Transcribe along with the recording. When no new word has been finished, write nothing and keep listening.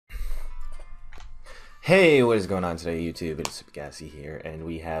Hey, what is going on today, YouTube? It's SupahGassy here, and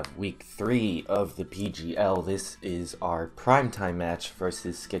we have week 3 of the PGL. This is our primetime match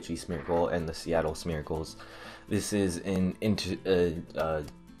versus Sketchy Smeargle and the Seattle Smeargles. This is an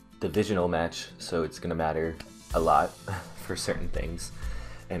divisional match, so it's gonna matter a lot for certain things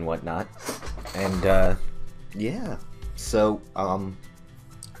and whatnot. And yeah, so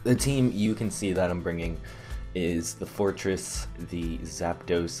the team you can see that I'm bringing is the Fortress, the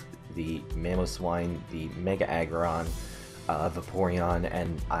Zapdos, the Mamoswine, the Mega Aggron, Vaporeon,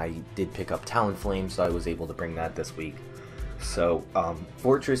 and I did pick up Talonflame, so I was able to bring that this week. So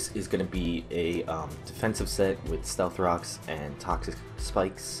Fortress is going to be a defensive set with Stealth Rocks and Toxic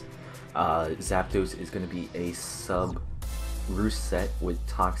Spikes. Zapdos is going to be a sub-roost set with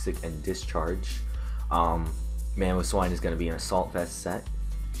Toxic and Discharge. Mamoswine is going to be an Assault Vest set.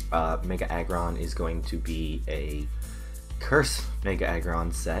 Mega Aggron is going to be a Curse Mega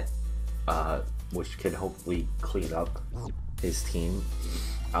Aggron set, which can hopefully clean up his team.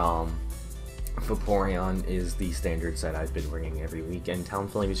 Vaporeon is the standard set I've been bringing every week, and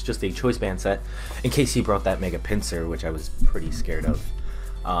Talonflame is just a choice band set, in case he brought that Mega Pinsir, which I was pretty scared of.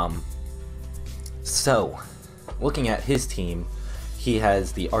 So, looking at his team, he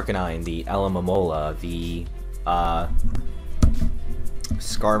has the Arcanine, the Alomomola, the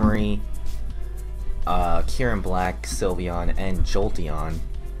Skarmory, Kieran Black, Sylveon, and Jolteon.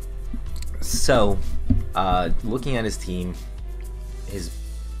 So, looking at his team, his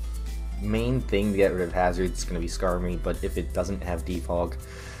main thing to get rid of Hazard is going to be Skarmory, but if it doesn't have Defog,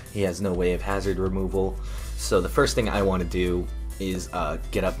 he has no way of Hazard removal. So the first thing I want to do is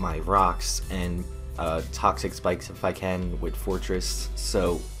get up my Rocks and Toxic Spikes if I can with Fortress.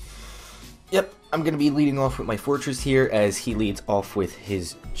 So, yep, I'm going to be leading off with my Fortress here as he leads off with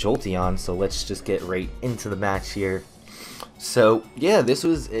his Jolteon, so let's just get right into the match here. So, yeah, this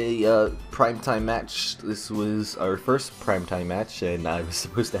was a primetime match. This was our first primetime match, and I was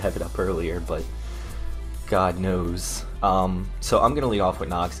supposed to have it up earlier, but God knows. So I'm going to lead off with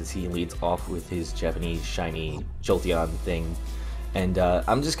Nox as he leads off with his Japanese shiny Jolteon thing. And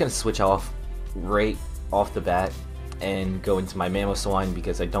I'm just going to switch off right off the bat and go into my Mamoswine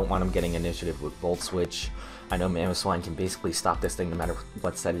because I don't want him getting initiative with Volt Switch. I know Mamoswine can basically stop this thing no matter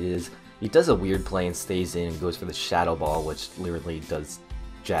what set it is. He does a weird play and stays in and goes for the Shadow Ball, which literally does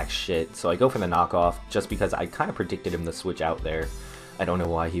jack shit. So I go for the knockoff just because I kind of predicted him to switch out there. I don't know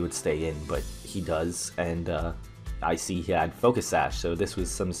why he would stay in, but he does. And I see he had Focus Sash, so this was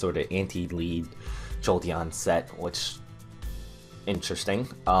some sort of anti-lead Jolteon set, which interesting.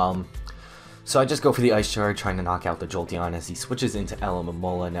 So I just go for the Ice Shard, trying to knock out the Jolteon as he switches into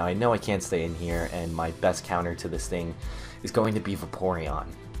Alomomola. Now I know I can't stay in here, and my best counter to this thing is going to be Vaporeon.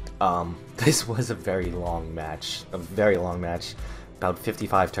 This was a very long match, about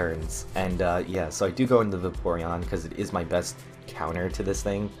 55 turns, and yeah, so I do go into Vaporeon because it is my best counter to this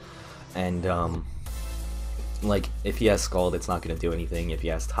thing, and like, if he has Scald, it's not going to do anything. If he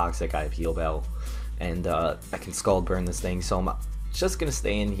has Toxic, I have Heal Bell, and I can Scald Burn this thing, so I'm just gonna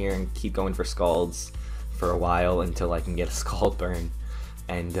stay in here and keep going for Scalds for a while until I can get a Scald Burn.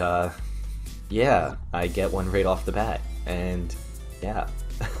 And yeah, I get one right off the bat, and yeah.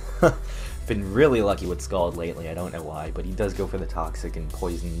 Been really lucky with Scald lately, I don't know why, but he does go for the Toxic and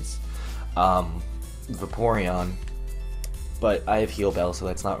poisons Vaporeon, but I have Heal Bell, so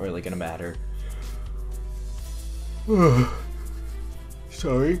that's not really gonna matter.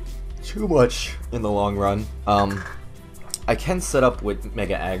 Sorry, too much in the long run. I can set up with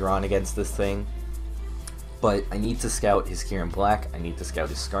Mega Aggron against this thing, but I need to scout his Kieran Black, I need to scout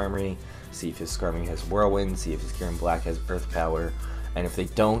his Skarmory, see if his Skarmory has Whirlwind, see if his Kieran Black has Earth Power, and if they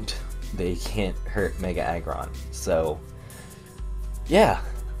don't, they can't hurt Mega Aggron. So, yeah,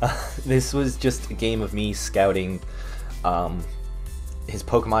 this was just a game of me scouting his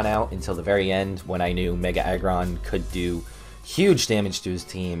Pokemon out until the very end when I knew Mega Aggron could do huge damage to his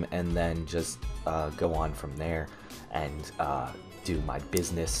team, and then just go on from there and do my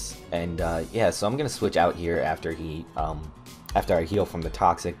business. And yeah, so I'm gonna switch out here after after I heal from the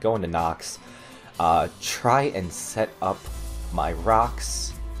Toxic, go into Nox, try and set up my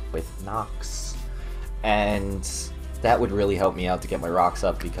Rocks with Nox, and that would really help me out to get my Rocks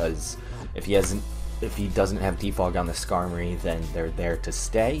up, because if he doesn't have Defog on the Skarmory, then they're there to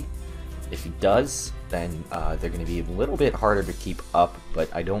stay. If he does, then they're going to be a little bit harder to keep up,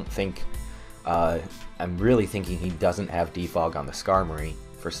 but I don't think I'm really thinking he doesn't have Defog on the Skarmory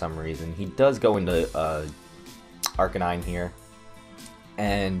for some reason. He does go into Arcanine here,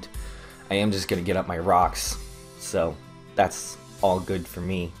 and I am just going to get up my Rocks, so that's all good for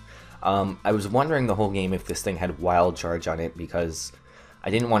me. I was wondering the whole game if this thing had Wild Charge on it, because I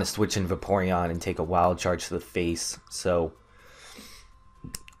didn't want to switch in Vaporeon and take a wild charge to the face, so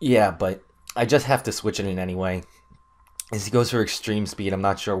yeah, but I just have to switch it in anyway. As he goes for extreme speed, I'm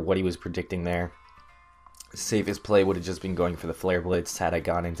not sure what he was predicting there. Safest play would have just been going for the Flare Blitz had I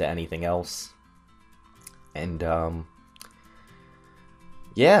gone into anything else. And,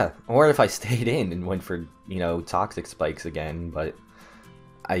 yeah, or if I stayed in and went for, you know, Toxic Spikes again, but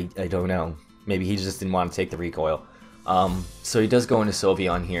I don't know. Maybe he just didn't want to take the recoil. So he does go into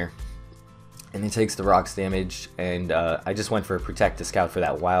Sylveon here, and he takes the rocks damage, and I just went for a Protect to scout for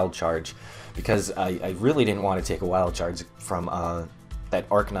that Wild Charge, because I really didn't want to take a Wild Charge from that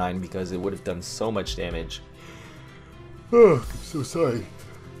Arcanine, because it would have done so much damage. Oh, I'm so sorry.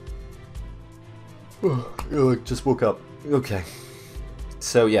 Oh, just woke up. Okay.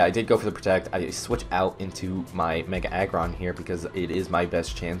 So yeah, I did go for the Protect. I switch out into my Mega Aggron here because it is my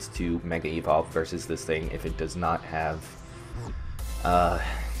best chance to Mega Evolve versus this thing if it does not have...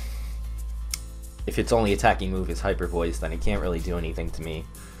 if its only attacking move is Hyper Voice, then it can't really do anything to me.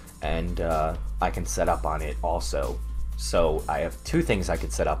 And I can set up on it also. So I have two things I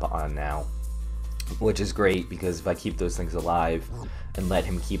could set up on now, which is great because if I keep those things alive and let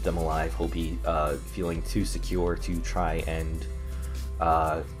him keep them alive, he'll be feeling too secure to try and...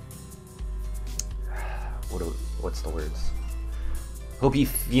 what's the words? He'll be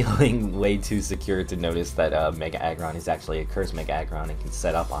feeling way too secure to notice that Mega Aggron is actually a Curse Mega Aggron and can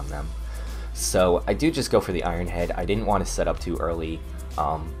set up on them. So I do just go for the Iron Head. I didn't want to set up too early.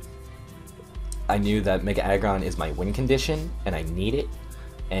 I knew that Mega Aggron is my win condition and I need it.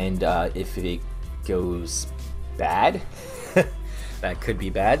 And if it goes bad, that could be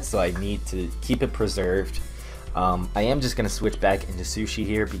bad. So I need to keep it preserved. I am just going to switch back into Sushi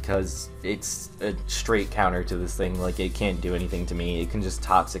here because it's a straight counter to this thing. Like, it can't do anything to me. It can just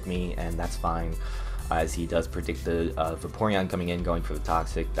Toxic me, and that's fine. As he does predict the Vaporeon coming in, going for the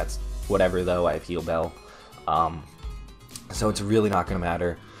Toxic. That's whatever, though. I have Heal Bell. So it's really not going to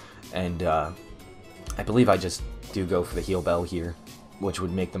matter. And I believe I just do go for the Heal Bell here, which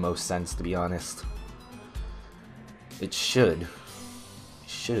would make the most sense, to be honest. It should. It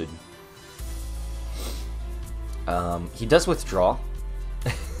should. He does withdraw.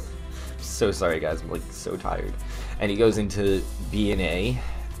 So sorry guys, I'm like so tired. And he goes into B and A,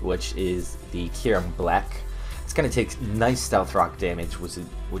 which is the Kyurem Black. It's gonna take nice Stealth Rock damage,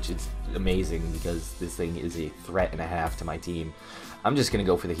 which is amazing because this thing is a threat and a half to my team. I'm just gonna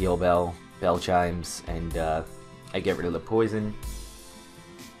go for the Heal Bell, Bell Chimes, and I get rid of the poison.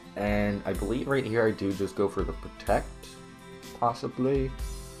 And I believe right here I do just go for the Protect, possibly.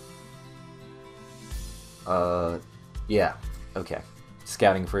 Yeah, okay.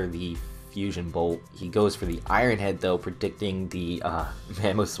 Scouting for the Fusion Bolt. He goes for the Iron Head, though, predicting the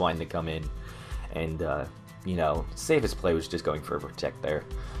Mamoswine to come in. And, you know, safest play was just going for a Protect there,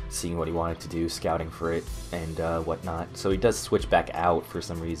 seeing what he wanted to do, scouting for it, and whatnot. So he does switch back out for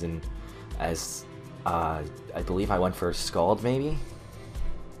some reason, as I believe I went for a Scald, maybe?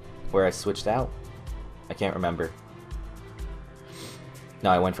 Where I switched out? I can't remember. No,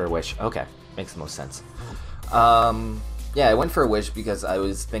 I went for a Wish. Okay, makes the most sense. Yeah, I went for a Wish because I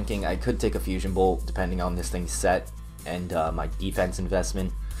was thinking I could take a Fusion Bolt depending on this thing's set and my defense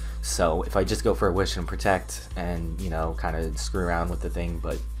investment. So if I just go for a Wish and Protect and, you know, kind of screw around with the thing,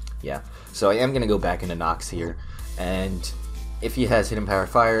 but yeah. So I am going to go back into Nox here, and if he has Hidden Power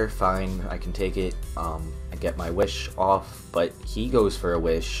Fire, fine, I can take it. I get my Wish off, but he goes for a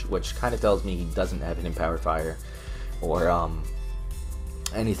Wish, which kind of tells me he doesn't have Hidden Power Fire or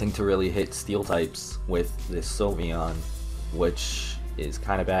anything to really hit Steel types with this Sylveon, which is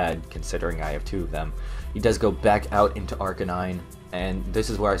kind of bad considering I have two of them. He does go back out into Arcanine, and this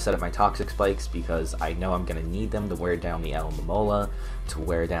is where I set up my Toxic Spikes because I know I'm going to need them to wear down the Alomomola, to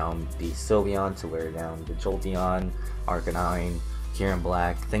wear down the Sylveon, to wear down the Jolteon, Arcanine, Kyurem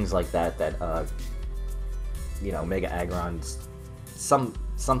Black, things like that, you know, Mega Aggron's, some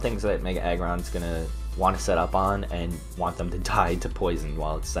things that Mega Aggron's going to want to set up on and want them to die to poison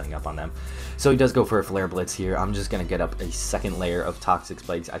while it's setting up on them. So he does go for a Flare Blitz here. I'm just going to get up a second layer of Toxic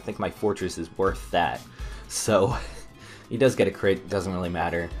Spikes. I think my Fortress is worth that. So he does get a crit, doesn't really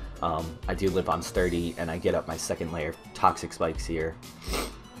matter. I do live on sturdy, and I get up my second layer of Toxic Spikes here.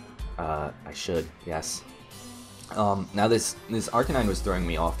 I should, yes. Now this Arcanine was throwing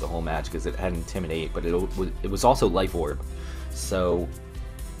me off the whole match because it had Intimidate, but it was also Life Orb. So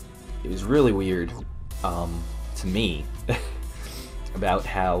it was really weird to me about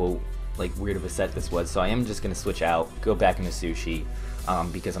how like weird of a set this was. So I am just going to switch out, go back into Sushi,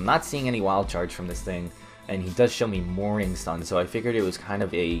 because I'm not seeing any Wild Charge from this thing, and he does show me Morning Sun, so I figured it was kind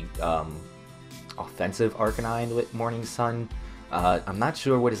of a offensive Arcanine with Morning Sun, I'm not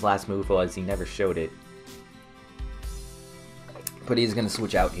sure what his last move was, he never showed it. But he's going to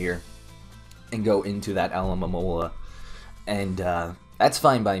switch out here and go into that Alamomola. And that's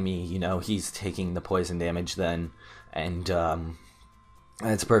fine by me, you know, he's taking the poison damage then. And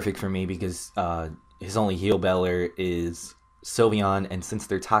that's perfect for me because his only heal beller is Sylveon, and since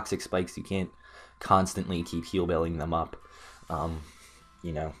they're toxic spikes, you can't constantly keep heal belling them up,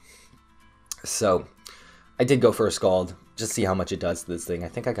 you know. So I did go for a Scald, just see how much it does to this thing. I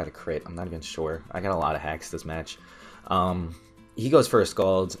think I got a crit, I'm not even sure. I got a lot of hacks this match. He goes for a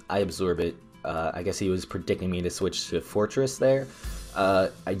Scald, I absorb it. I guess he was predicting me to switch to Fortress there.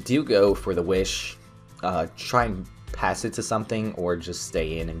 I do go for the Wish, try and pass it to something or just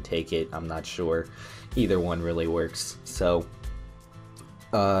stay in and take it. I'm not sure. Either one really works. So,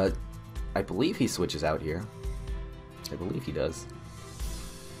 I believe he switches out here. I believe he does.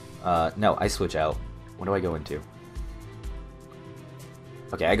 No, I switch out. What do I go into?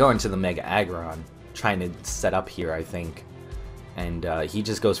 Okay, I go into the Mega Aggron, trying to set up here, I think. And he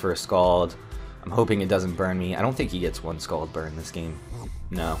just goes for a Scald. I'm hoping it doesn't burn me. I don't think he gets one Scald burn this game.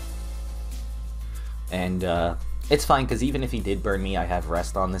 No. And it's fine, because even if he did burn me, I have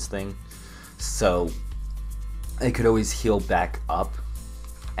Rest on this thing. So I could always heal back up.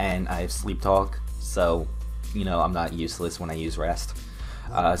 And I have Sleep Talk. So, you know, I'm not useless when I use Rest.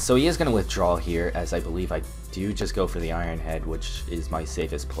 So he is going to withdraw here, as I believe I do just go for the Iron Head, which is my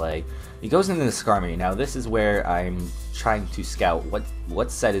safest play. He goes into the Skarmory. Now this is where I'm trying to scout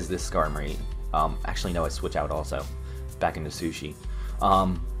what set is this Skarmory. Actually no, I switch out also, back into Sushi.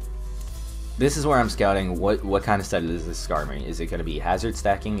 This is where I'm scouting what kind of set is this Skarmory. Is it going to be hazard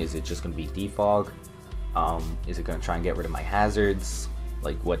stacking? Is it just going to be defog? Is it going to try and get rid of my hazards?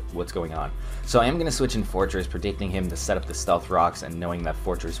 Like what's going on? So I am going to switch in Fortress, predicting him to set up the Stealth Rocks and knowing that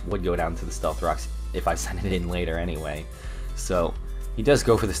Fortress would go down to the Stealth Rocks if I send it in later anyway. So he does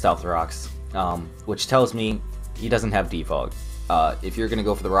go for the Stealth Rocks, which tells me he doesn't have defog. If you're going to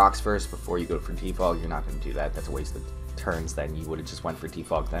go for the rocks first before you go for defog, you're not going to do that. That's a waste of turns. Then you would have just went for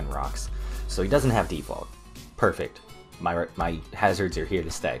defog then rocks. So he doesn't have defog. Perfect. My hazards are here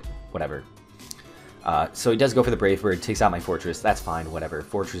to stay. Whatever. So he does go for the Brave Bird, takes out my Fortress. That's fine, whatever.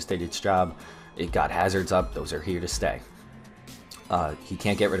 Fortress did its job. It got hazards up. Those are here to stay. He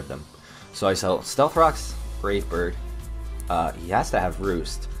can't get rid of them. So I sell Stealth Rocks, Brave Bird. He has to have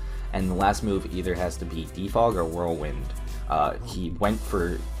Roost. And the last move either has to be Defog or Whirlwind. He went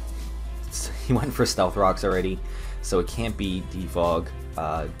for Stealth Rocks already, so it can't be Defog.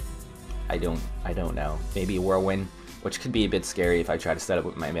 I don't know. Maybe a Whirlwind, which could be a bit scary if I try to set up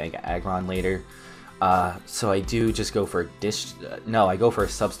with my Mega Aggron later. So I do just go for a no, I go for a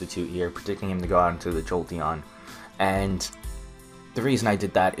substitute here, predicting him to go out into the Jolteon. And the reason I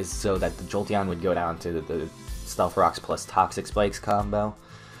did that is so that the Jolteon would go down to the Stealth Rocks plus Toxic Spikes combo,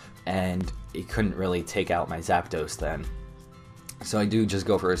 and it couldn't really take out my Zapdos then. So I do just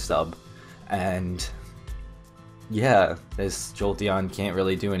go for a sub, and yeah, this Jolteon can't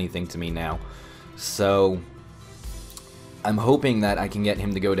really do anything to me now. So I'm hoping that I can get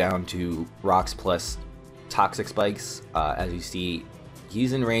him to go down to Rocks plus Toxic Spikes. As you see,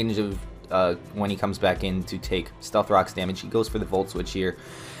 he's in range of when he comes back in to take Stealth Rocks damage. He goes for the Volt Switch here,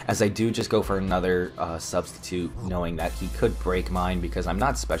 as I do just go for another substitute, knowing that he could break mine because I'm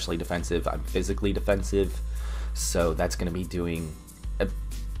not specially defensive, I'm physically defensive. So that's going to be doing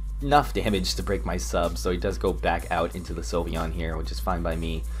enough damage to break my sub. So he does go back out into the Sylveon here, which is fine by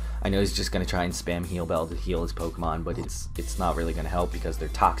me. I know he's just going to try and spam Heal Bell to heal his Pokemon, but it's not really going to help because they're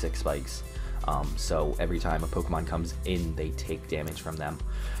Toxic Spikes. So every time a Pokemon comes in, they take damage from them.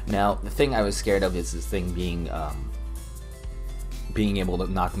 Now, the thing I was scared of is this thing being able to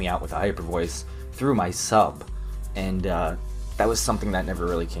knock me out with a Hyper Voice through my sub. And that was something that never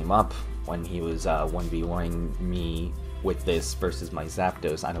really came up when he was 1v1ing me with this versus my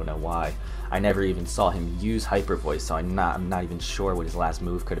Zapdos. I don't know why. I never even saw him use Hyper Voice, so I'm not even sure what his last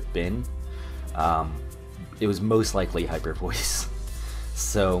move could have been. It was most likely Hyper Voice.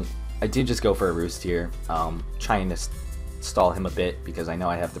 So I did just go for a Roost here, trying to stall him a bit because I know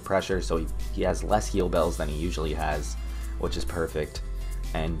I have the pressure, so he has less Heal Bells than he usually has, which is perfect.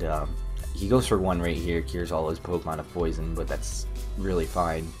 And he goes for one right here, cures all his Pokemon of poison, but that's really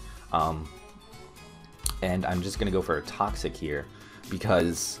fine. And I'm just gonna go for a Toxic here,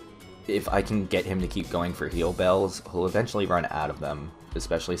 because if I can get him to keep going for Heal Bells, he'll eventually run out of them,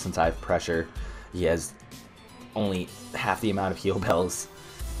 especially since I have pressure. He has only half the amount of Heal Bells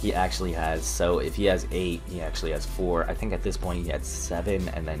he actually has, so if he has 8, he actually has 4. I think at this point he had 7,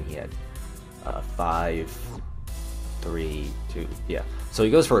 and then he had 5, 3, 2, yeah. So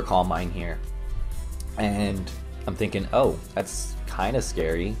he goes for a Calm Mind here, and I'm thinking, oh, that's kind of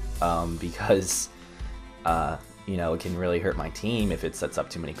scary, because, you know, it can really hurt my team if it sets up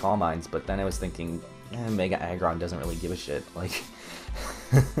too many Calm Minds. But then I was thinking, Mega Aggron doesn't really give a shit. Like,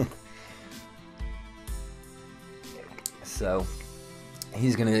 so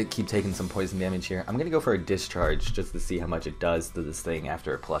he's gonna keep taking some poison damage here. I'm gonna go for a discharge just to see how much it does to this thing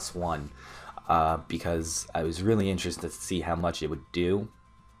after a +1, because I was really interested to see how much it would do.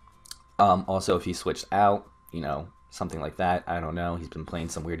 Also, if he switched out, you know, something like that, I don't know. He's been playing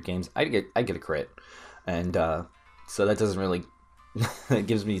some weird games. I get a crit, and so that doesn't really. It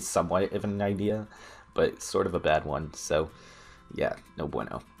gives me somewhat of an idea, but sort of a bad one. So yeah, no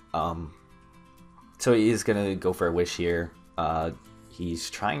bueno. So he's gonna go for a wish here. He's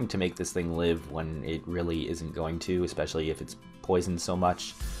trying to make this thing live when it really isn't going to, especially if it's poisoned so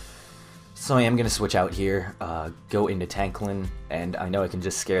much. So I am gonna switch out here, go into Tanklin, and I know I can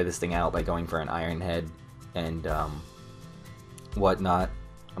just scare this thing out by going for an Iron Head and whatnot.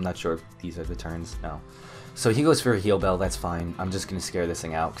 I'm not sure if these are the turns. No. So he goes for a Heal Bell, that's fine. I'm just going to scare this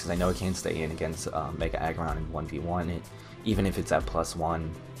thing out because I know it can't stay in against Mega Aggron in 1v1. Even if it's at +1,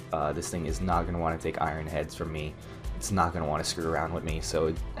 this thing is not going to want to take Iron Heads from me. It's not going to want to screw around with me, so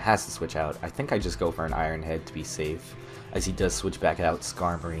it has to switch out. I think I just go for an Iron Head to be safe, as he does switch back out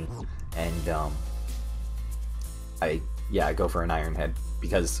Skarmory, and I go for an Iron Head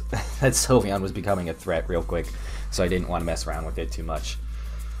because that Sylveon was becoming a threat real quick, so I didn't want to mess around with it too much.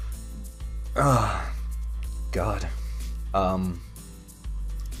 God.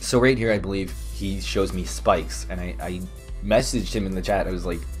 So right here, I believe he shows me spikes, and I messaged him in the chat. I was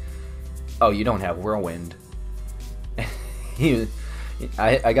like, "Oh, you don't have Whirlwind."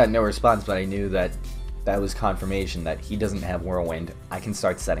 I got no response, but I knew that was confirmation that he doesn't have Whirlwind. I can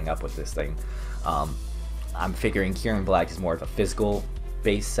start setting up with this thing. I'm figuring Kieran Black is more of a physical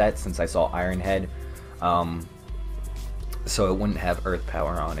base set since I saw Iron Head, so it wouldn't have Earth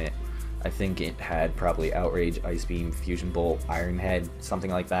Power on it. I think it had probably Outrage, Ice Beam, Fusion Bolt, Iron Head, something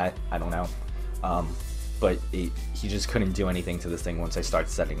like that. I don't know. But he just couldn't do anything to this thing once I started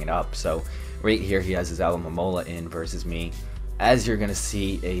setting it up. So right here he has his Alomomola in versus me. As you're going to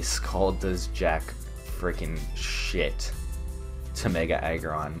see, a Scald does jack freaking shit to Mega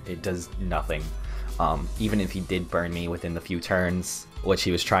Aggron. It does nothing. Even if he did burn me within the few turns, which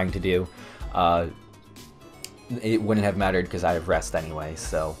he was trying to do, it wouldn't have mattered because I have Rest anyway,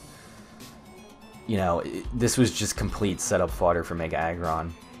 so... You know, this was just complete setup fodder for Mega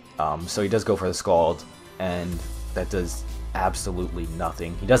Aggron. So he does go for the Scald, and that does absolutely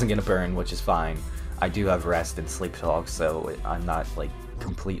nothing. He doesn't get a burn, which is fine. I do have Rest and Sleep Talk, so I'm not, like,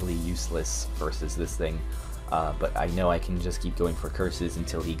 completely useless versus this thing. But I know I can just keep going for Curses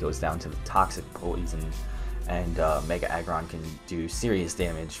until he goes down to the Toxic Poison, and Mega Aggron can do serious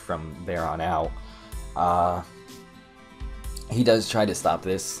damage from there on out. He does try to stop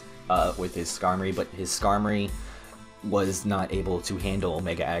this with his Skarmory, but his Skarmory was not able to handle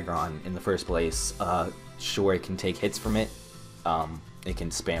Mega Aggron in the first place. Sure, it can take hits from it. It can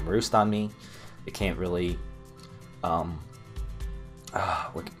spam Roost on me. It can't really,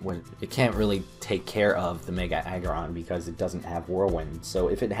 it can't really take care of the Mega Aggron because it doesn't have Whirlwind. So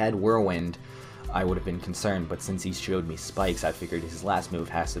if it had Whirlwind, I would have been concerned. But since he showed me Spikes, I figured his last move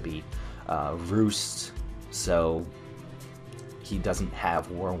has to be Roost. So he doesn't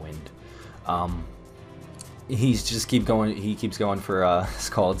have Whirlwind. He's just keeps going for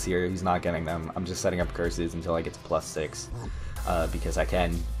Scalds here. He's not getting them. I'm just setting up Curses until I get to +6 because I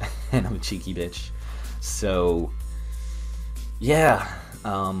can, and I'm a cheeky bitch. So yeah,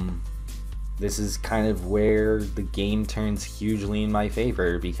 this is kind of where the game turns hugely in my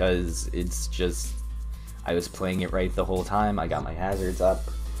favor because it's just I was playing it right the whole time. I got my hazards up.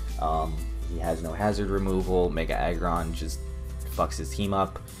 He has no hazard removal. Mega Aggron just fucks his team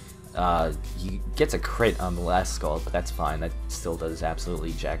up. He gets a crit on the last Scald, but that's fine. That still does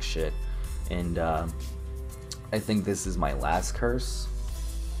absolutely jack shit. And I think this is my last curse.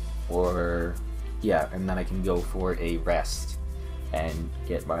 Or yeah, and then I can go for a rest and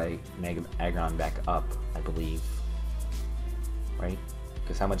get my Mega Aggron back up, I believe. Right?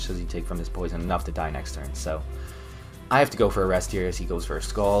 Because how much does he take from his poison? Enough to die next turn. So I have to go for a rest here as he goes for a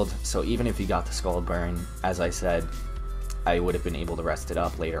Scald. So even if he got the Scald burn, as I said, I would have been able to rest it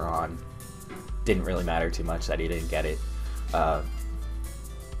up later on. Didn't really matter too much that he didn't get it.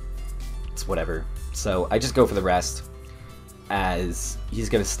 It's whatever. So I just go for the rest as he's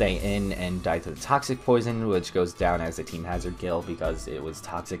going to stay in and die to the Toxic Poison, which goes down as a team hazard kill because it was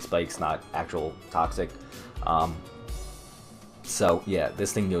Toxic Spikes, not actual Toxic. So yeah,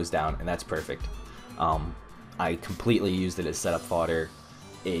 this thing goes down and that's perfect. I completely used it as setup fodder.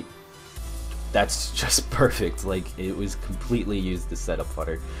 It that's just perfect. Like, it was completely used to set up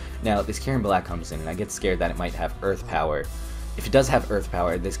fodder. Now, this Kieran Black comes in, and I get scared that it might have Earth Power. If it does have Earth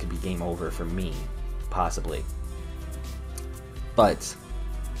Power, this could be game over for me, possibly. But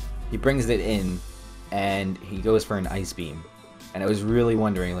he brings it in, and he goes for an Ice Beam. And I was really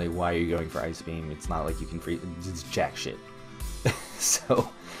wondering, like, why are you going for Ice Beam? It's not like you can free... It's jack shit. So,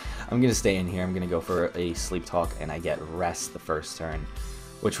 I'm going to stay in here. I'm going to go for a Sleep Talk, and I get Rest the first turn,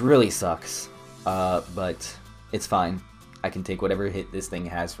 which really sucks. But it's fine. I can take whatever hit this thing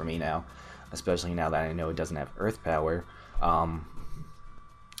has for me now, especially now that I know it doesn't have Earth Power.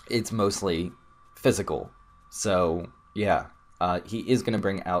 It's mostly physical. So, yeah. He is going to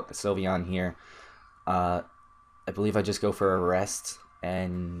bring out the Sylveon here. I believe I just go for a Rest,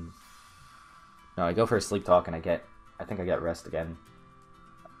 and... No, I go for a Sleep Talk, and I think I get Rest again.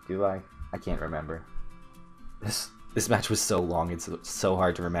 Do I? I can't remember. This match was so long, it's so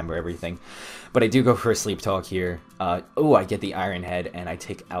hard to remember everything. But I do go for a Sleep Talk here. Oh, I get the Iron Head, and I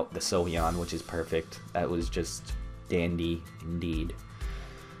take out the Sylveon, which is perfect. That was just dandy indeed.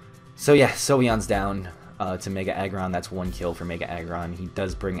 So yeah, Sylveon's down to Mega Aggron. That's 1 kill for Mega Aggron. He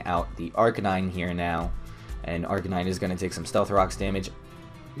does bring out the Arcanine here now, and Arcanine is going to take some Stealth Rocks damage.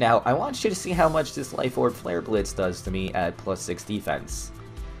 Now, I want you to see how much this Life Orb Flare Blitz does to me at +6 defense.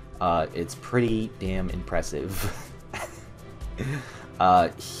 It's pretty damn impressive.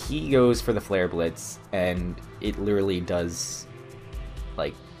 He goes for the Flare Blitz, and it literally does,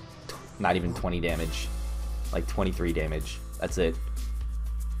 like, not even 20 damage. Like, 23 damage. That's it.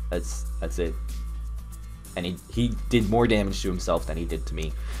 That's it. And he did more damage to himself than he did to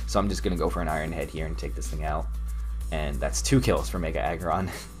me. So I'm just going to go for an Iron Head here and take this thing out. And that's 2 kills for Mega Aggron.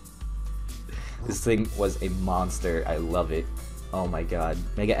 This thing was a monster. I love it. Oh my god.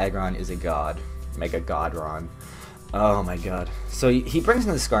 Mega Aggron is a god. Mega Godron. Oh my god. So he brings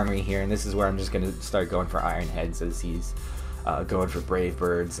in the Skarmory here, and this is where I'm just going to start going for Iron Heads as he's going for Brave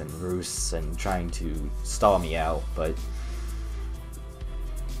Birds and Roosts and trying to stall me out, but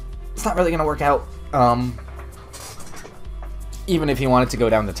it's not really going to work out. Even if he wanted to go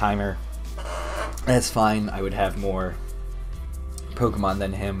down the timer, that's fine. I would have more Pokemon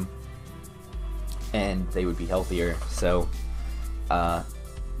than him, and they would be healthier. So,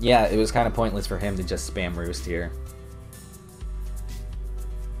 yeah, it was kind of pointless for him to just spam Roost here.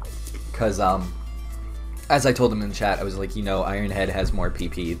 Because, as I told him in the chat, I was like, you know, Iron Head has more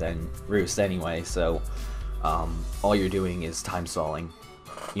PP than Roost anyway, so all you're doing is time stalling.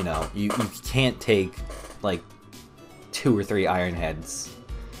 You know, you can't take, like, 2 or 3 Iron Heads.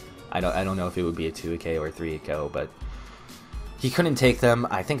 I don't know if it would be a 2-KO or 3-KO, but he couldn't take them.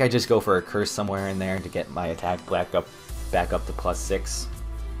 I think I just go for a Curse somewhere in there to get my attack back up to +6.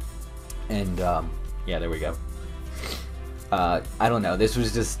 And, yeah, there we go. I don't know. This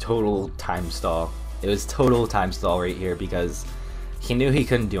was just total time stall. It was total time stall right here because he knew he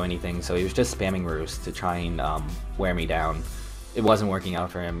couldn't do anything, so he was just spamming Roost to try and wear me down. It wasn't working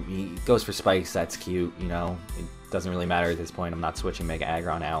out for him. He goes for Spikes. That's cute, you know. It doesn't really matter at this point. I'm not switching Mega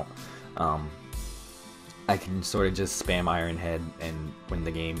Aggron out. I can sort of just spam Iron Head and win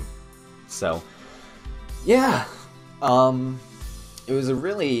the game. So, yeah. It was a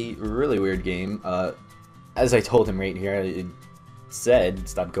really, really weird game. As I told him right here, it said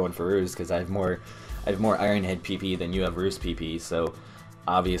stop going for Roost because I have more Iron Head PP than you have Roost PP. So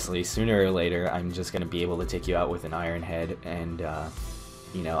obviously, sooner or later, I'm just gonna be able to take you out with an Iron Head. And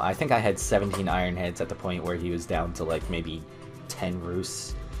you know, I think I had 17 Iron Heads at the point where he was down to like maybe 10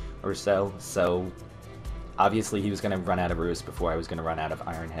 Roosts or so. So obviously, he was gonna run out of Roost before I was gonna run out of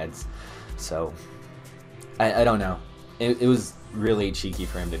Iron Heads. So I don't know. It was really cheeky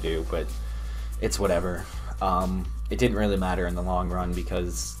for him to do, but it's whatever. It didn't really matter in the long run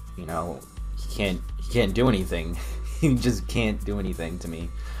because, you know, he can't do anything. He just can't do anything to me.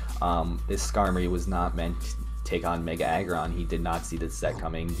 This Skarmory was not meant to take on Mega Aggron. He did not see this set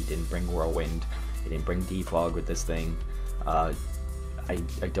coming. He didn't bring Whirlwind. He didn't bring Defog with this thing. I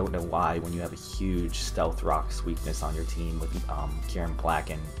don't know why when you have a huge Stealth Rocks weakness on your team with Kieran Black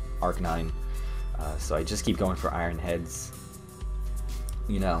and Arcanine. So I just keep going for Iron Heads.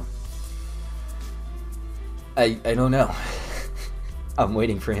 You know. I don't know. I'm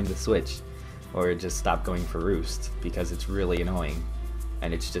waiting for him to switch. Or just stop going for Roost. Because it's really annoying.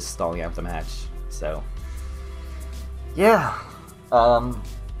 And it's just stalling out the match. So. Yeah. Oh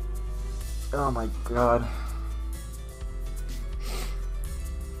my god.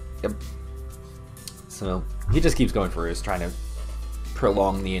 Yep. So, he just keeps going for Roost, trying to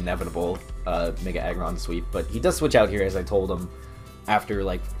prolong the inevitable Mega Aggron sweep. But he does switch out here, as I told him, after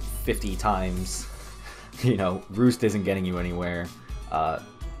like 50 times. You know, Roost isn't getting you anywhere.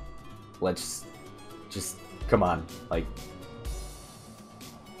 let's just come on, like,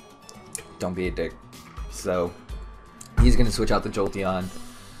 don't be a dick. So he's gonna switch out the Jolteon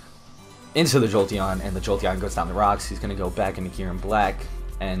into the Jolteon, and the Jolteon goes down the rocks. He's gonna go back into Kieran Black,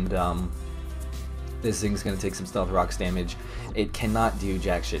 and this thing's gonna take some Stealth Rocks damage. It cannot do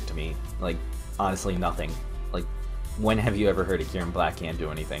jack shit to me. Like, honestly, nothing. Like, when have you ever heard a Kieran Black can't do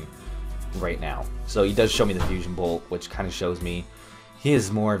anything? Right now. So he does show me the Fusion Bolt, which kind of shows me he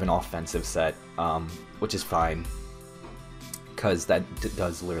is more of an offensive set, which is fine, because that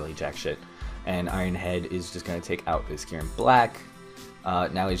does literally jack shit. And Iron Head is just going to take out this Kieran Black.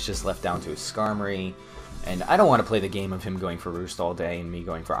 Now he's just left down to his Skarmory, and I don't want to play the game of him going for Roost all day and me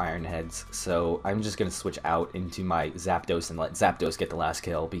going for Iron Heads, so I'm just going to switch out into my Zapdos and let Zapdos get the last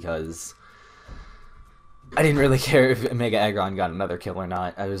kill, because I didn't really care if Mega Aggron got another kill or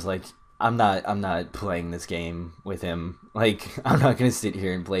not. I was like, I'm not playing this game with him. Like, I'm not going to sit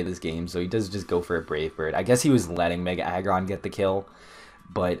here and play this game, so he does just go for a Brave Bird. I guess he was letting Mega Aggron get the kill,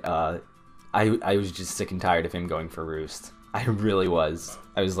 but I was just sick and tired of him going for Roost. I really was.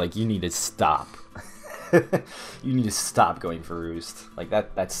 I was like, you need to stop. You need to stop going for Roost. Like,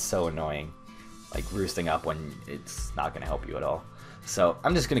 that's so annoying. Like, roosting up when it's not going to help you at all. So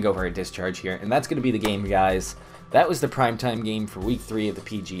I'm just going to go for a Discharge here, and that's going to be the game, guys. That was the primetime game for Week 3 of the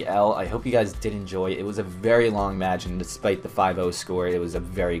PGL. I hope you guys did enjoy. It was a very long match, and despite the 5-0 score, it was a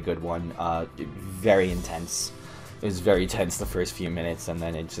very good one. Very intense. It was very tense the first few minutes, and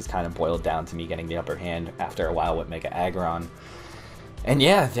then it just kind of boiled down to me getting the upper hand after a while with Mega Aggron. And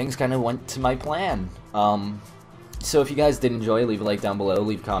yeah, things kind of went to my plan. So if you guys did enjoy, leave a like down below,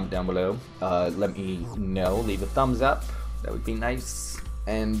 leave a comment down below. Let me know, leave a thumbs up. That would be nice.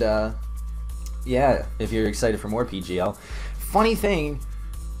 And yeah, if you're excited for more PGL. Funny thing,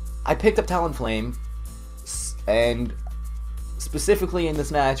 I picked up Talonflame, and specifically in this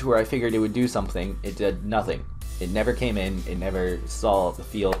match where I figured it would do something, it did nothing. It never came in, it never saw the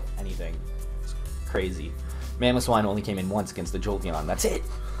field, anything. It's crazy. Mamoswine only came in once against the Jolteon, that's it!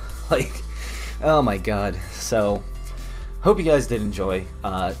 Like, oh my god. So, hope you guys did enjoy.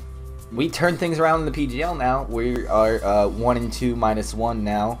 We turned things around in the PGL now. We are 1-2 -1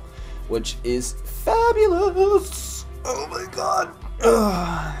 now, which is fabulous! Oh my god!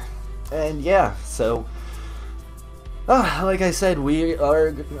 And yeah, so like I said, we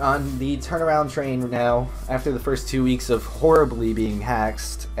are on the turnaround train now after the first 2 weeks of horribly being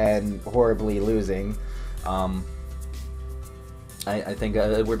haxed and horribly losing. I think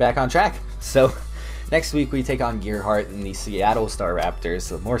we're back on track. So next week we take on Gearhart and the Seattle Star Raptors,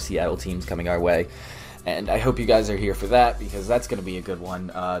 so more Seattle teams coming our way. And I hope you guys are here for that, because that's going to be a good one.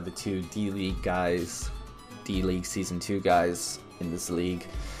 The two D-League guys, D-League Season 2 guys in this league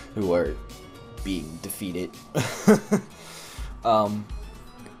who are being defeated. Oh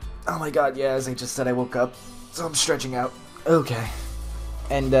my god, yeah, as I just said, I woke up, so I'm stretching out. Okay.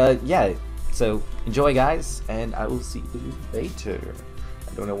 And yeah, so enjoy, guys, and I will see you later.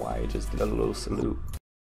 I don't know why I just did a little salute.